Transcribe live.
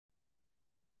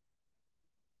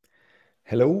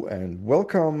Hello and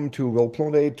welcome to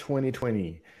Plone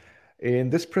 2020. In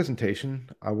this presentation,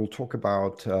 I will talk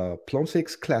about Plone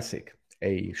 6 Classic,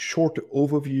 a short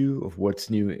overview of what's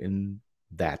new in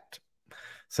that.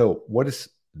 So what is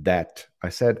that? I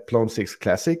said Plone 6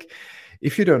 Classic.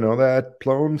 If you don't know that,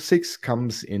 Plone 6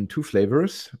 comes in two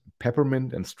flavors,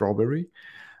 peppermint and strawberry.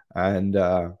 And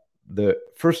the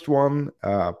first one,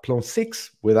 Plone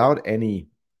 6, without any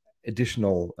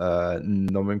additional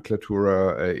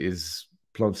nomenclatura, is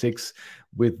Plone 6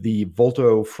 with the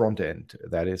Volto front end.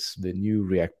 That is the new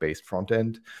React-based front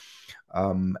end.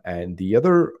 And the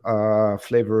other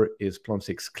flavor is Plone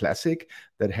 6 Classic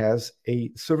that has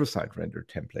a server-side render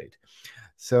template.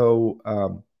 So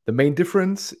the main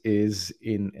difference is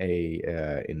in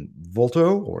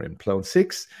Volto or in Plone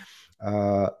 6.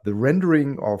 The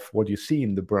rendering of what you see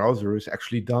in the browser is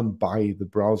actually done by the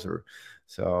browser.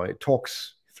 So it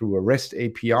talks through a REST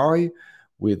API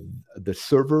with the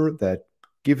server that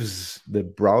gives the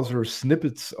browser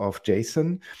snippets of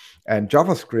JSON, and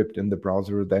JavaScript in the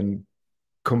browser then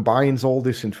combines all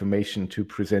this information to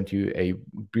present you a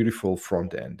beautiful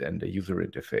front end and a user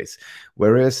interface.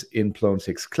 Whereas in Plone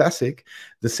 6 Classic,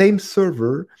 the same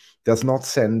server does not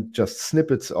send just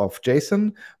snippets of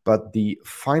JSON, but the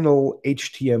final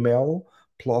HTML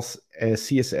plus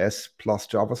CSS plus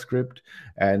JavaScript.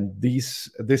 And this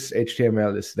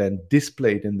HTML is then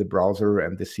displayed in the browser,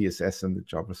 and the CSS and the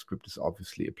JavaScript is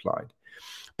obviously applied.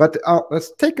 But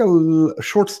let's take a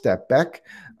short step back.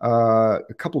 A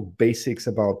couple basics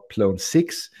about Plone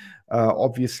 6.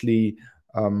 Obviously,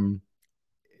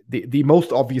 the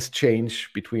most obvious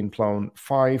change between Plone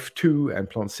 5.2 and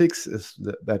Plone 6 is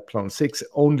that Plone 6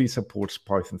 only supports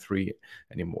Python 3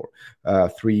 anymore.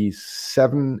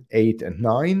 3.7, 8, and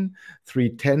 9.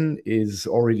 3.10 is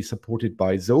already supported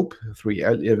by Zope.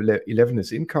 3.11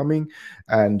 is incoming,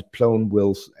 and Plone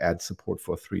will add support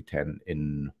for 3.10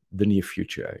 in the near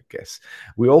future, I guess.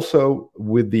 We also,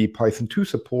 with the Python 2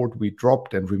 support, we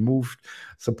dropped and removed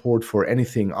support for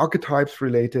anything archetypes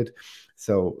related.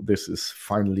 So this is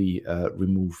finally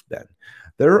removed then.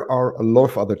 There are a lot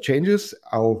of other changes.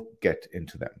 I'll get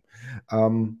into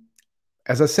them.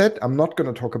 As I said, I'm not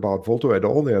going to talk about Volto at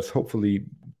all. There's hopefully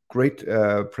great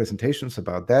presentations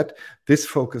about that. This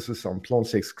focuses on Plone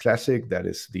 6 Classic, that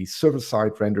is the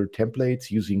server-side render templates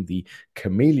using the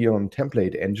Chameleon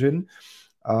template engine.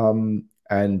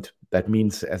 And that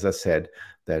means, as I said,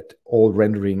 that all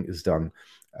rendering is done.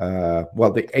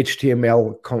 Well, the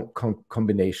HTML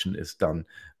combination is done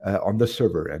on the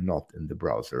server and not in the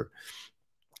browser.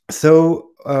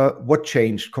 So what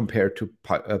changed compared to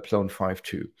Plone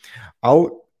 5.2?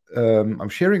 I'm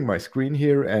sharing my screen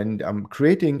here, and I'm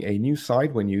creating a new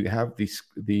site. When you have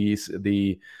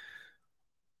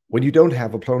when you don't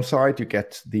have a Plone site, you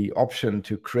get the option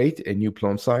to create a new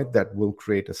Plone site that will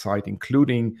create a site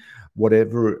including what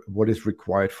is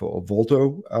required for a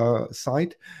Volto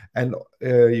site. And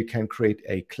you can create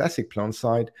a classic Plone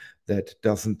site that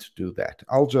doesn't do that.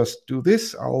 I'll just do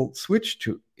this. I'll switch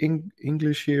to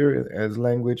English here as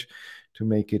language to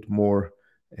make it more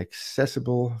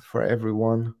accessible for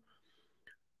everyone.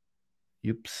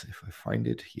 Oops, if I find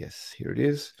it. Yes, here it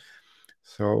is.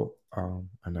 So,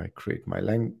 and I create my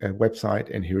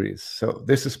website, and here it is. So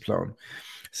this is Plone.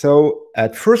 So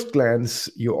at first glance,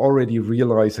 you already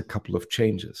realize a couple of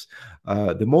changes.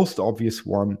 The most obvious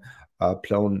one,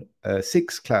 Plone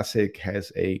 6 Classic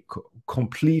has a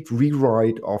complete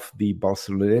rewrite of the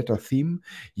Barceloneta theme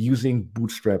using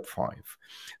Bootstrap 5.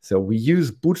 So we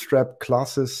use Bootstrap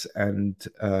classes and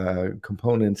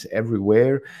components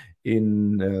everywhere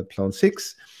in Plone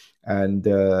 6. And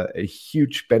a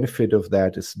huge benefit of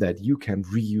that is that you can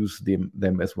reuse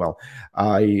them as well.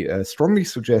 I strongly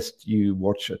suggest you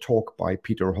watch a talk by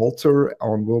Peter Holzer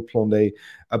on World Plone Day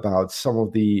about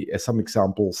some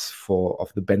examples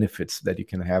of the benefits that you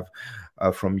can have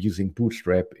from using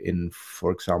Bootstrap in,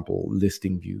 for example,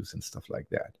 listing views and stuff like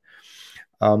that.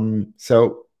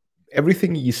 So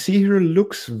everything you see here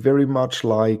looks very much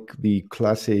like the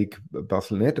classic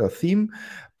Barceloneta theme,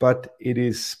 but it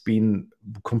has been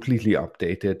completely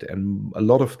updated, and a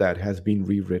lot of that has been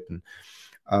rewritten.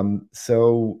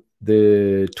 So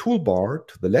the toolbar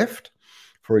to the left,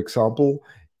 for example,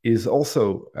 is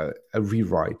also a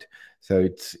rewrite. So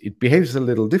it behaves a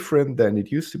little different than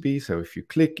it used to be. So if you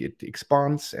click, it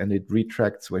expands, and it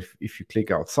retracts if you click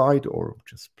outside, or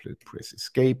just press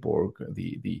escape or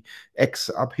the X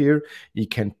up here. You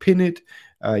can pin it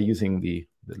using the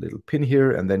little pin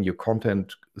here, and then your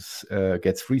content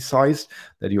gets resized,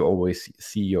 that you always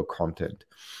see your content.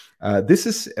 This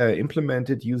is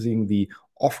implemented using the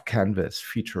off-canvas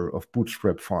feature of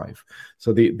Bootstrap 5.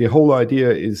 So the whole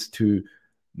idea is to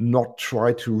not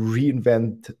try to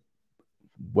reinvent,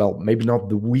 well, maybe not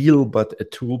the wheel, but a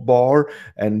toolbar,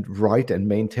 and write and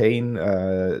maintain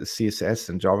CSS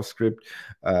and JavaScript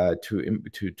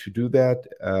to do that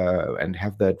and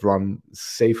have that run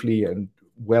safely and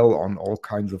well on all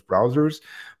kinds of browsers,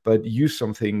 but use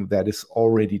something that is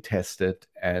already tested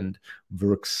and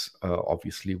works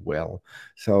obviously well.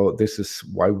 So this is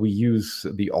why we use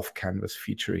the off-canvas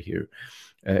feature here.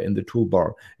 In the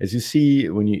toolbar. As you see,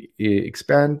 when you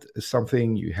expand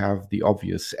something, you have the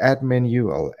obvious add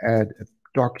menu. I'll add a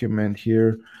document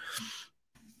here.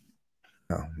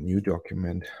 New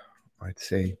document, I'd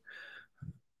say.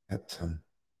 Add some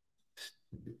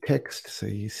text. So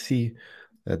you see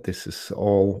that this is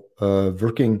all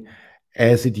working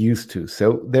as it used to.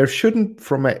 So there shouldn't,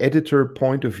 from an editor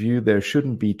point of view, there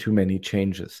shouldn't be too many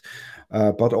changes.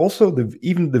 But also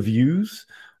even the views,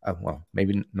 well,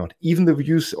 maybe not even the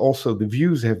views, also the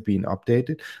views have been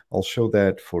updated. I'll show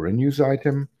that for a news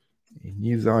item. A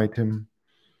news item.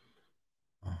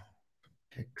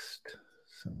 Text,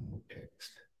 some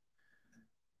text.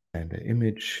 And an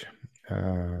image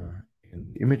in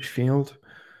the image field.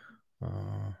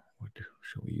 What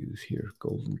shall we use here?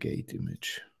 Golden Gate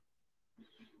image.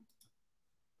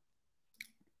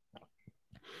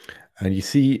 And you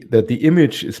see that the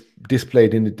image is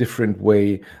displayed in a different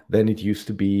way than it used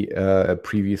to be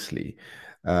previously.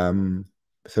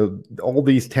 So all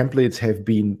these templates have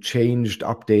been changed,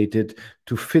 updated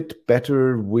to fit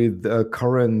better with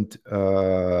current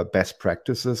best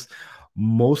practices,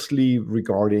 mostly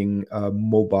regarding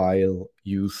mobile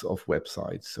use of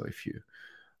websites. So if you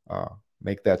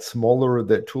make that smaller,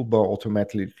 the toolbar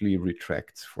automatically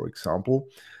retracts, for example.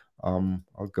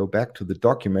 I'll go back to the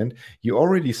document. You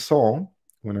already saw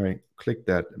when I click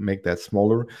that, make that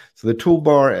smaller. So the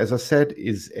toolbar, as I said,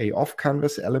 is a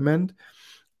off-canvas element.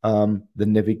 The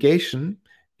navigation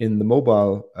in the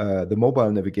mobile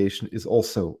navigation is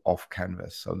also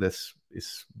off-canvas. So this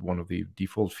is one of the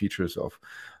default features of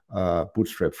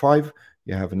Bootstrap 5.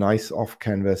 You have a nice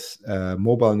off-canvas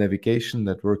mobile navigation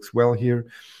that works well here.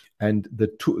 And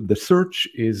the search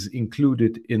is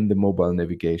included in the mobile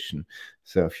navigation.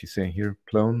 So if you say here,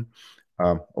 Plone,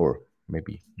 or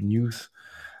maybe news,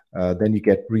 then you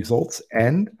get results.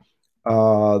 And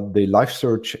the live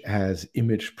search has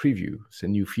image preview. It's a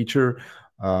new feature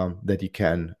that you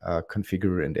can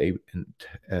configure and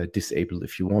disable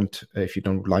if you want, if you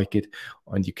don't like it.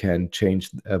 And you can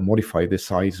modify the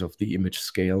size of the image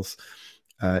scales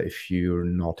if you're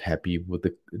not happy with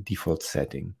the default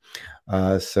setting.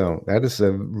 So that is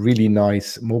a really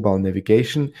nice mobile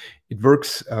navigation. It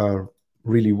works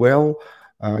really well.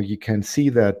 You can see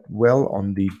that well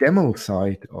on the demo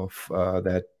side of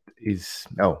that is,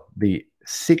 the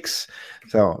 6.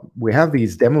 So we have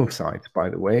these demo sites, by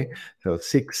the way. So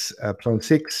Plone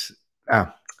 6,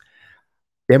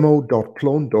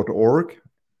 demo.plone.org.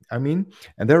 And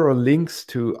there are links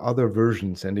to other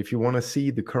versions. And if you want to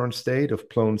see the current state of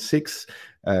Plone 6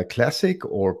 Classic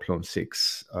or Plone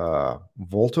 6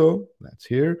 Volto, that's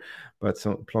here. But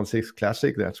Plone 6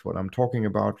 Classic, that's what I'm talking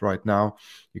about right now.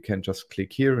 You can just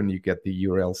click here and you get the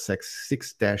URL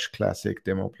 6-classic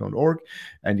demo.plone.org.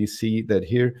 And you see that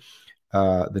here,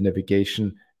 the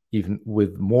navigation, even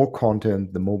with more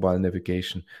content, the mobile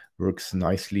navigation works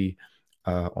nicely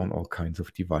on all kinds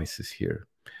of devices here.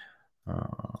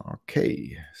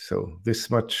 Okay, so this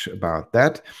much about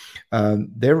that.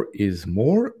 There is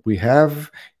more. We have,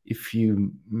 if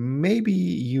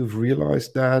you've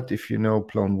realized that, if you know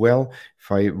Plone well,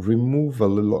 if I remove a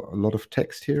lot of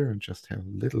text here and just have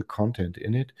little content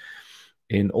in it,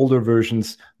 in older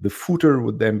versions, the footer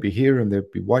would then be here and there'd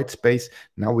be white space.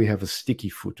 Now we have a sticky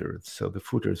footer. So the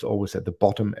footer is always at the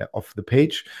bottom of the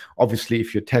page. Obviously,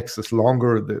 if your text is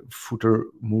longer, the footer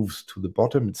moves to the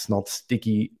bottom. It's not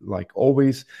sticky like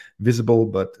always visible,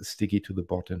 but sticky to the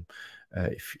bottom.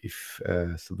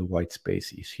 So the white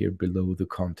space is here below the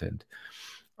content.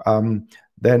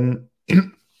 Then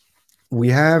we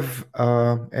have,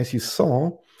 as you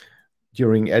saw,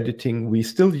 during editing, we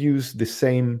still use the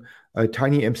same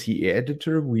TinyMCE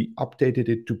editor. We updated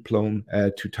it to Plone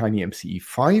to TinyMCE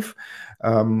 5.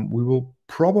 We will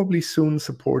probably soon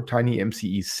support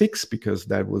TinyMCE 6 because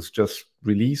that was just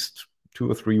released 2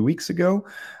 or 3 weeks ago,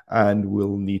 and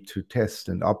we'll need to test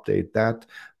and update that.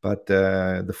 But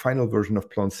the final version of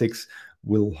Plone 6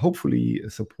 will hopefully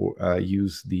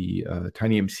use the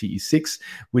TinyMCE 6,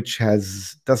 which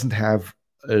doesn't have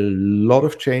a lot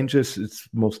of changes. It's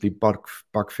mostly bug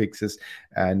fixes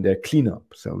and cleanup.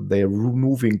 So they're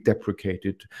removing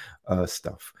deprecated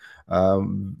stuff.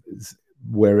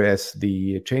 Whereas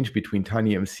the change between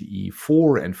TinyMCE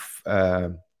 4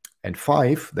 And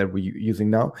 5 that we're using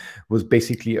now was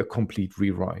basically a complete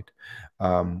rewrite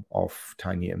of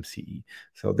TinyMCE.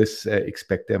 So this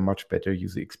expect a much better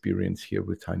user experience here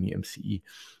with TinyMCE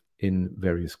in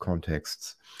various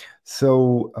contexts.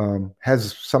 So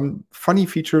has some funny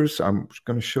features. I'm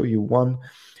going to show you one.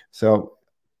 So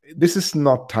this is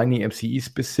not TinyMCE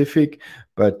specific,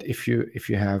 but if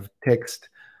you have text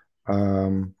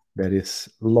that is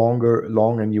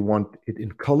long and you want it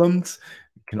in columns,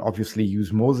 you can obviously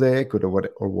use Mosaic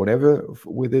or whatever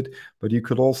with it, but you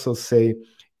could also say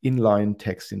inline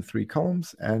text in 3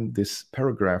 columns, and this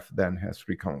paragraph then has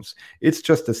 3 columns. It's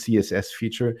just a CSS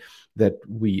feature that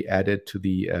we added to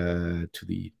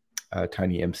the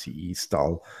TinyMCE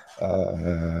style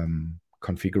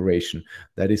configuration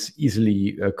that is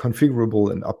easily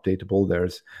configurable and updatable.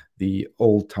 There's the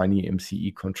old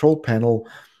TinyMCE control panel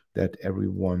that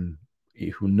everyone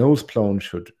who knows Plone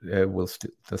will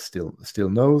still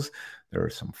knows. There are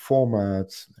some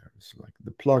formats. There's like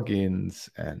the plugins,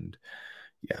 and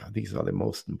yeah, these are the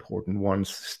most important ones,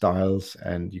 styles,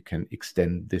 and you can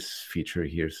extend this feature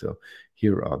here. So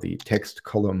here are the text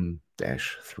column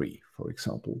 -3, for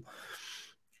example.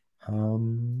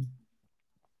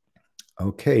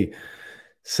 Okay,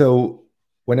 so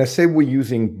when I say we're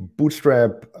using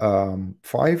Bootstrap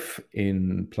 5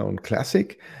 in Plone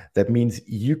Classic, that means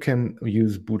you can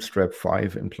use Bootstrap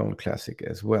 5 in Plone Classic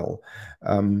as well.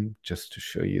 Just to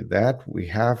show you that, we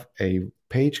have a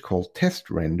page called Test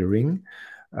Rendering,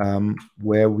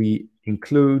 where we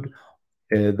include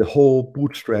the whole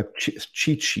Bootstrap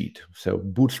cheat sheet. So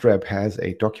Bootstrap has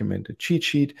a documented cheat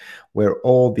sheet where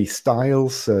all the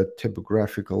styles,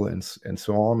 typographical and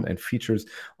so on, and features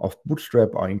of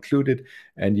Bootstrap are included,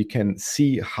 and you can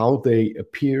see how they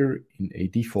appear in a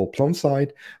default Plone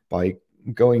site by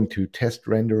going to Test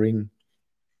Rendering,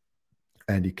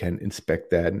 and you can inspect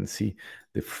that and see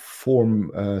the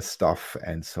form stuff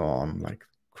and so on, like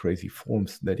crazy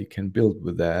forms that you can build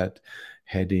with that,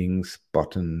 headings,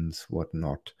 buttons,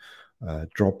 whatnot,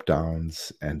 drop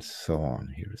downs, and so on.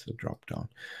 Here's a drop down.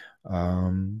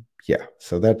 Yeah,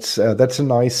 so that's a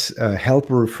nice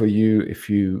helper for you if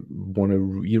you want to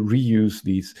reuse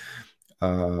these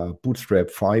Bootstrap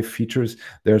 5 features.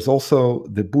 There's also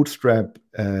the Bootstrap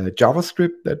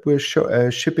JavaScript that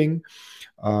we're shipping.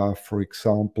 For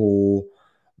example,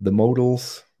 the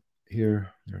modals here.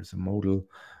 There's a modal.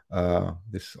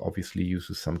 This obviously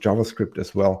uses some JavaScript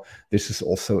as well. This is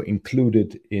also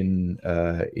included in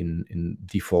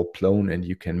default Plone, and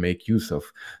you can make use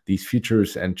of these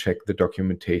features and check the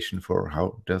documentation for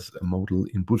how does a modal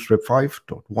in Bootstrap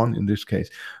 5.1 in this case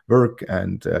work,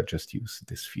 and just use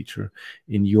this feature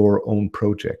in your own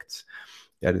projects.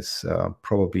 That is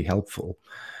probably helpful.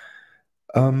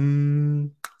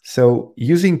 So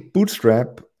using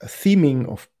Bootstrap, theming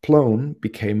of Plone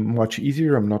became much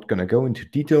easier. I'm not going to go into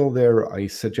detail there. I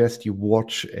suggest you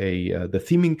watch the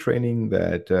theming training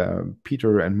that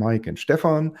Peter and Mike and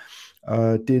Stefan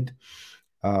did.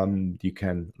 You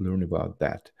can learn about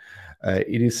that.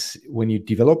 It is when you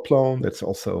develop Plone,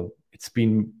 it's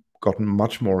been gotten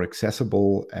much more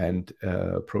accessible and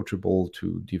approachable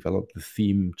to develop the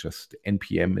theme. Just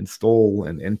npm install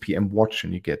and npm watch,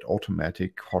 and you get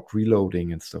automatic hot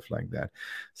reloading and stuff like that.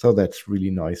 So that's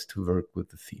really nice to work with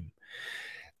the theme.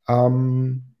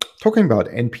 Talking about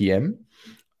npm,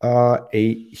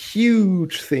 a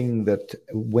huge thing that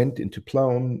went into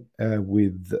Plone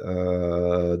with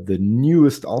the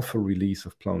newest alpha release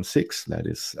of Plone 6, that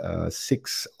is Plone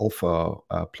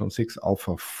 6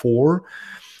 Alpha 4,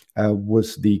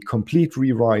 was the complete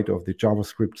rewrite of the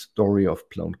JavaScript story of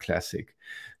Plone Classic.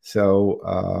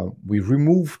 So we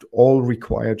removed all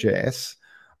require.js,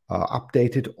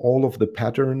 updated all of the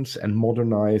patterns, and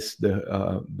modernized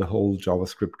the whole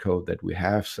JavaScript code that we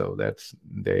have. So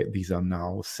these are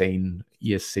now sane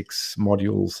ES6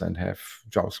 modules and have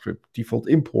JavaScript default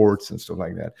imports and stuff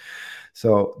like that.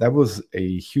 So that was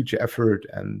a huge effort,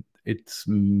 and it's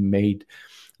made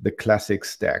the classic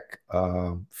stack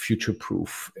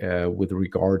future-proof with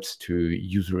regards to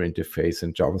user interface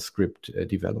and JavaScript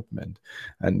development.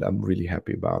 And I'm really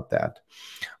happy about that.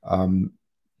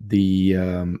 The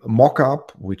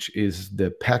mockup, which is the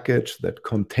package that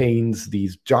contains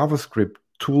these JavaScript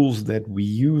tools that we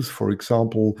use, for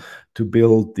example, to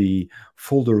build the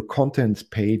folder contents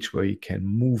page where you can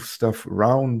move stuff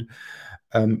around,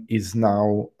 is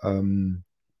now a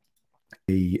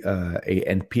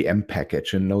npm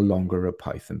package and no longer a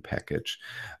Python package,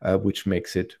 which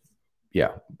makes it,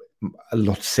 yeah, a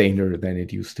lot saner than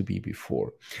it used to be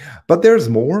before. But there's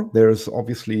more. There's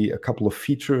obviously a couple of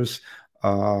features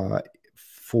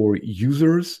for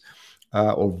users.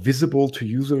 or visible to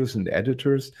users and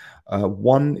editors.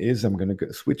 One is, I'm going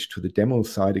to switch to the demo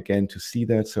side again to see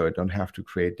that, so I don't have to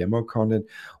create demo content.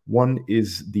 One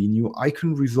is the new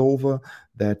icon resolver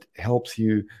that helps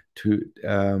you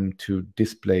to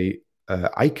display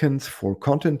icons for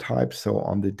content types. So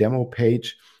on the demo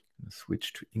page,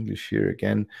 switch to English here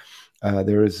again.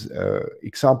 There is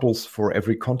examples for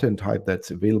every content type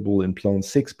that's available in Plone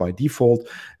 6 by default,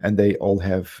 and they all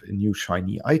have new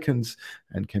shiny icons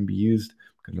and can be used.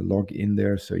 I'm going to log in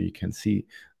there so you can see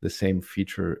the same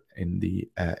feature in the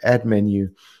add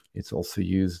menu. It's also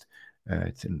used.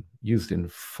 Used in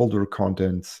folder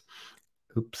contents.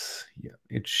 Oops, yeah,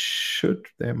 it should.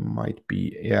 There might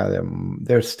be. Yeah,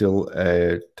 there's still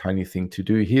a tiny thing to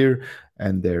do here,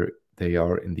 and they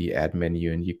are in the add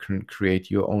menu, and you can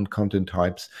create your own content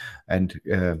types and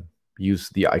use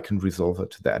the icon resolver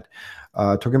to that.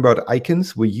 Talking about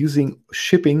icons, we're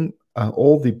shipping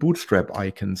all the Bootstrap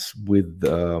icons with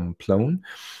Plone.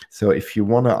 So if you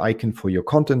want an icon for your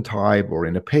content type or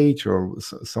in a page or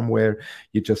somewhere,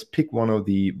 you just pick one of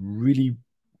the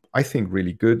I think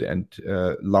really good and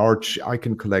large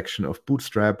icon collection of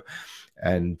Bootstrap,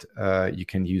 and you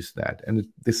can use that. And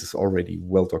this is already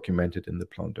well documented in the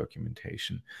Plone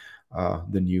documentation,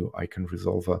 the new icon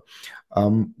resolver.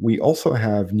 We also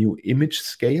have new image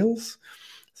scales.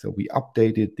 So we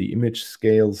updated the image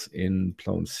scales in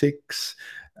Plone 6,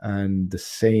 and the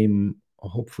same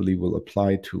hopefully will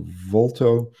apply to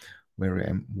Volto.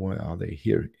 Where are they?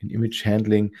 Here in image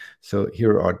handling. So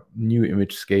here are new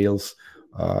image scales.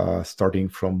 Starting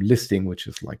from listing, which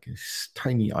is like a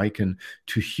tiny icon,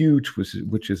 to huge,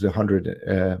 which is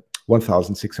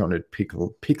 1,600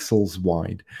 pixels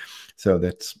wide. So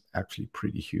that's actually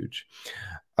pretty huge.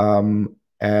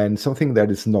 And something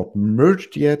that is not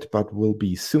merged yet, but will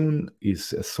be soon,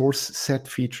 is a source set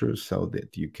feature, so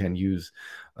that you can use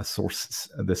the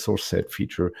source set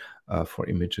feature for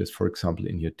images, for example,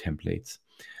 in your templates.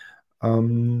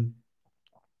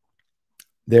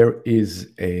 There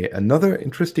is another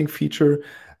interesting feature,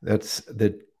 that's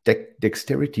the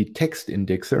dexterity text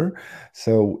indexer.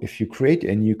 So if you create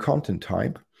a new content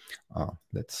type,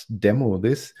 let's demo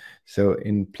this. So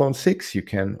in Plone 6, you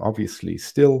can obviously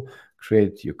still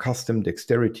create your custom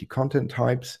dexterity content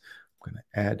types. I'm going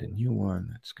to add a new one.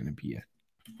 That's going to be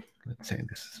let's say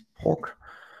this is talk.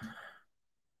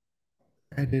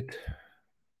 Edit.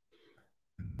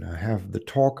 I have the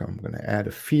talk. I'm going to add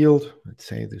a field. Let's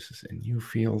say this is a new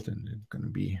field, and it's going to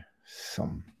be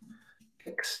some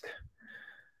text.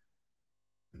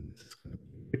 And this is going to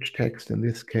be rich text in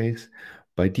this case.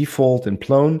 By default in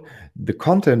Plone, the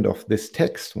content of this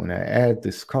text, when I add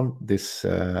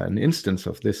an instance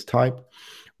of this type,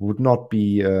 would not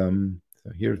be. So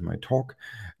here's my talk.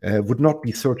 Would not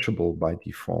be searchable by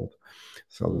default.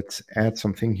 So let's add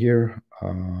something here.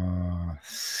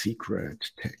 Secret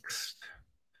text.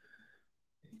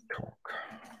 Talk.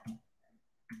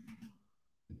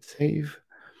 Save.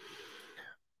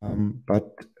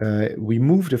 But we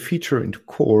moved a feature into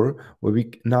core where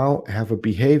we now have a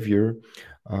behavior.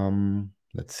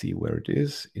 Let's see where it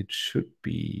is. It should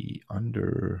be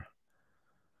under.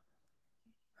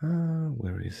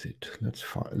 Where is it? Let's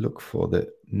look for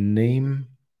the name.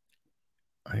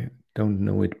 I don't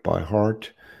know it by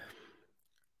heart.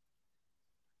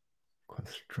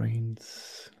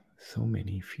 Constraints. So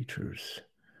many features.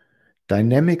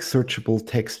 Dynamic searchable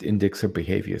text indexer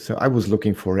behavior. So I was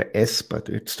looking for a S, but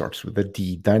it starts with a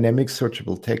D. Dynamic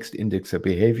searchable text indexer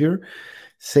behavior.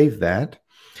 Save that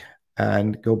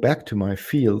and go back to my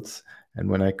fields. And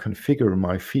when I configure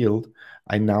my field,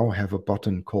 I now have a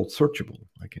button called searchable.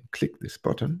 I can click this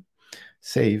button,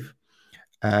 save,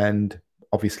 and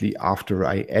obviously after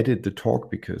I edit the talk,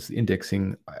 because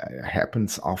indexing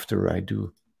happens after I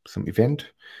do some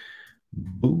event,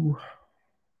 boo,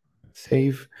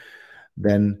 save.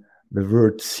 Then the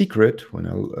word secret, when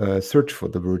I'll search for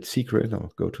the word secret,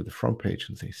 I'll go to the front page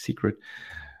and say secret,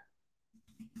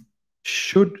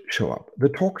 should show up. The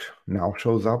talk now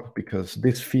shows up because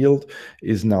this field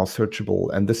is now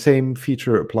searchable. And the same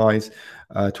feature applies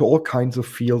to all kinds of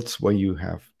fields where you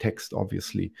have text.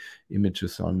 Obviously,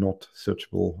 images are not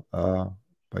searchable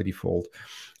by default.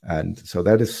 And so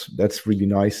that's really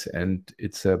nice. And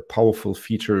it's a powerful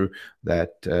feature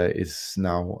that is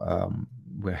now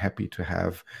we're happy to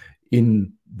have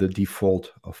in the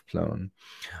default of Plone.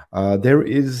 There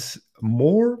is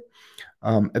more.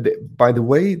 By the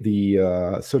way, the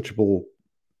searchable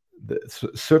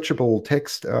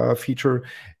text feature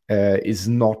is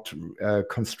not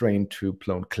constrained to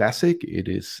Plone Classic. It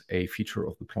is a feature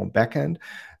of the Plone backend,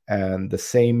 and the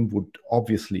same would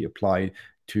obviously apply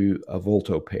to a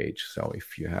Volto page. So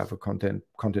if you have a content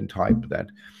type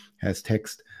that has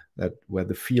text that where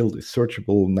the field is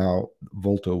searchable. Now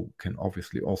Volto can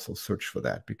obviously also search for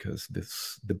that because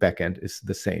the backend is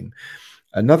the same.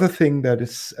 Another thing that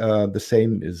is the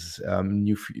same is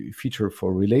new feature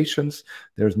for relations.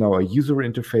 There's now a user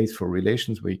interface for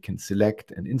relations where you can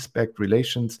select and inspect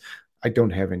relations. I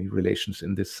don't have any relations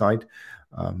in this site.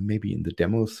 Maybe in the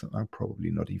demos,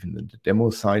 probably not even in the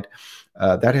demo side.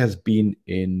 That has been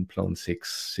in Plone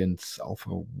 6 since Alpha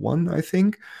 1, I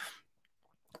think.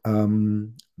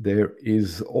 There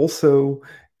is also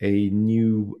a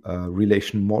new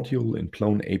relation module in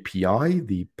Plone API,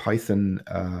 the Python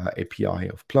API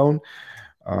of Plone.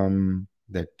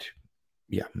 That,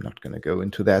 yeah, I'm not going to go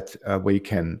into that, where you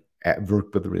can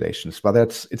work with the relations, but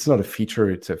it's not a feature.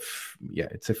 It's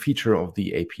a feature of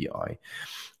the API.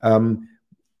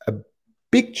 A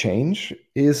big change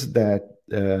is that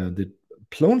the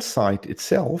Plone site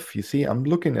itself, you see, I'm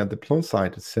looking at the Plone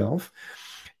site itself,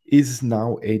 is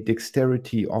now a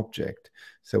dexterity object.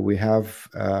 So we have,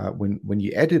 when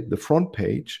you edit the front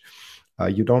page,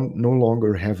 you don't no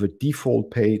longer have a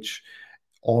default page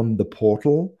on the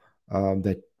portal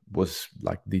that was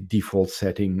like the default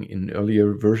setting in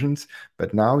earlier versions,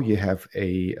 but now you have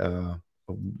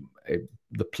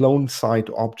the Plone site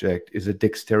object is a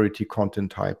dexterity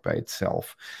content type by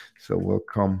itself. So we'll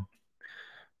come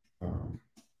to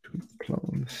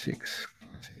Plone 6.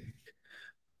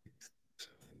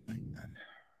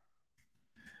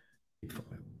 If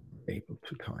I'm able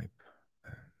to type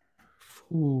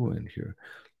full and here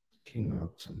came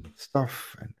out some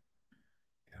stuff and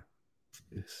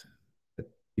this,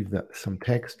 give that some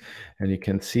text, and you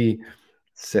can see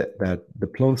that the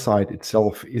Plone site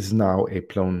itself is now a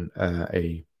Plone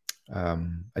a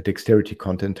dexterity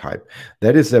content type.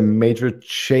 That is a major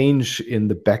change in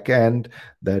the backend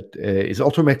that is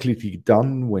automatically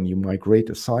done when you migrate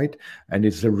a site, and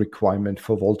is a requirement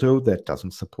for Volto that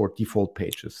doesn't support default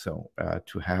pages. So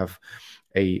to have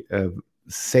a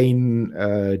sane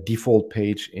default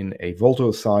page in a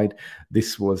Volto site,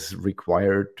 this was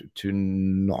required to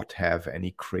not have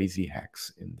any crazy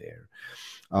hacks in there.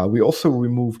 We also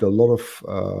removed a lot of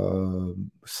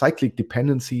cyclic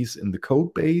dependencies in the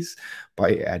code base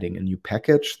by adding a new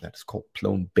package that's called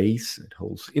Plone Base. It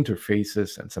holds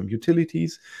interfaces and some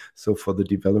utilities. So for the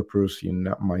developers, you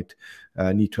might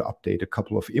need to update a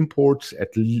couple of imports.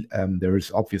 There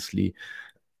is obviously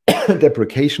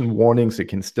deprecation warnings. You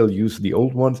can still use the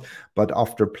old ones, but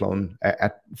after Plone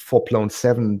for Plone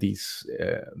 7,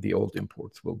 the old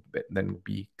imports will then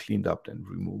be cleaned up and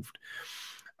removed.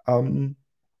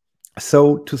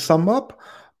 So to sum up,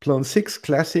 Plone 6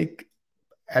 Classic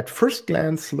at first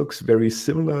glance looks very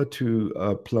similar to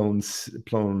Plone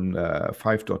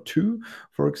 5.2,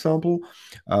 for example.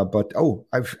 But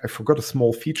I forgot a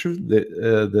small feature.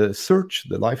 The search,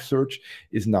 the live search,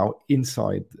 is now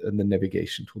inside the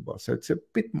navigation toolbar. So it's a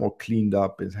bit more cleaned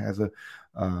up. It has a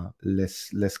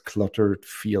less cluttered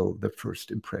feel, the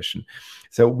first impression.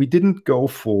 So we didn't go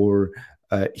for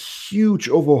a huge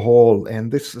overhaul,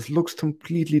 and this looks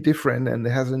completely different and it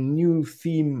has a new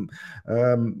theme.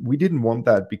 We didn't want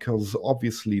that because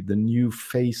obviously the new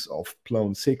face of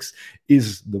Plone 6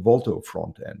 is the Volto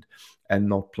front end and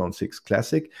not Plone 6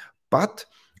 Classic. But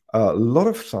a lot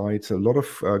of sites, a lot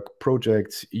of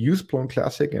projects use Plone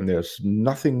Classic, and there's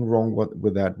nothing wrong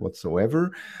with that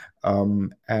whatsoever.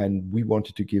 And we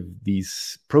wanted to give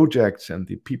these projects and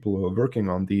the people who are working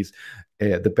on these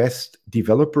the best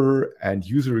developer and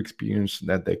user experience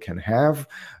that they can have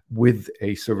with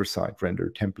a server-side render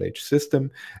template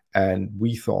system. And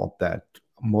we thought that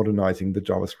modernizing the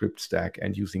JavaScript stack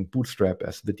and using Bootstrap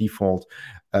as the default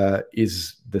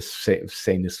is the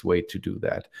sanest way to do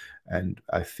that. And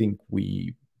I think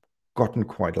we gotten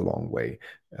quite a long way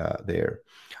there.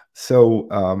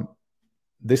 So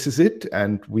this is it,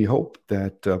 and we hope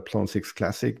that Plone 6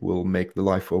 Classic will make the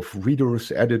life of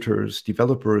readers, editors,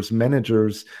 developers,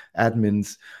 managers,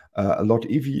 admins a lot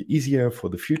easier for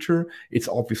the future. It's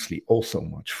obviously also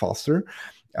much faster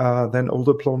than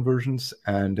older Plone versions.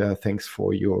 And thanks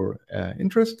for your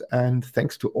interest, and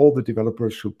thanks to all the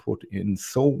developers who put in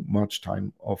so much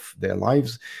time of their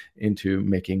lives into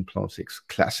making Plone 6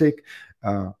 Classic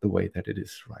the way that it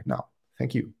is right now.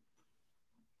 Thank you.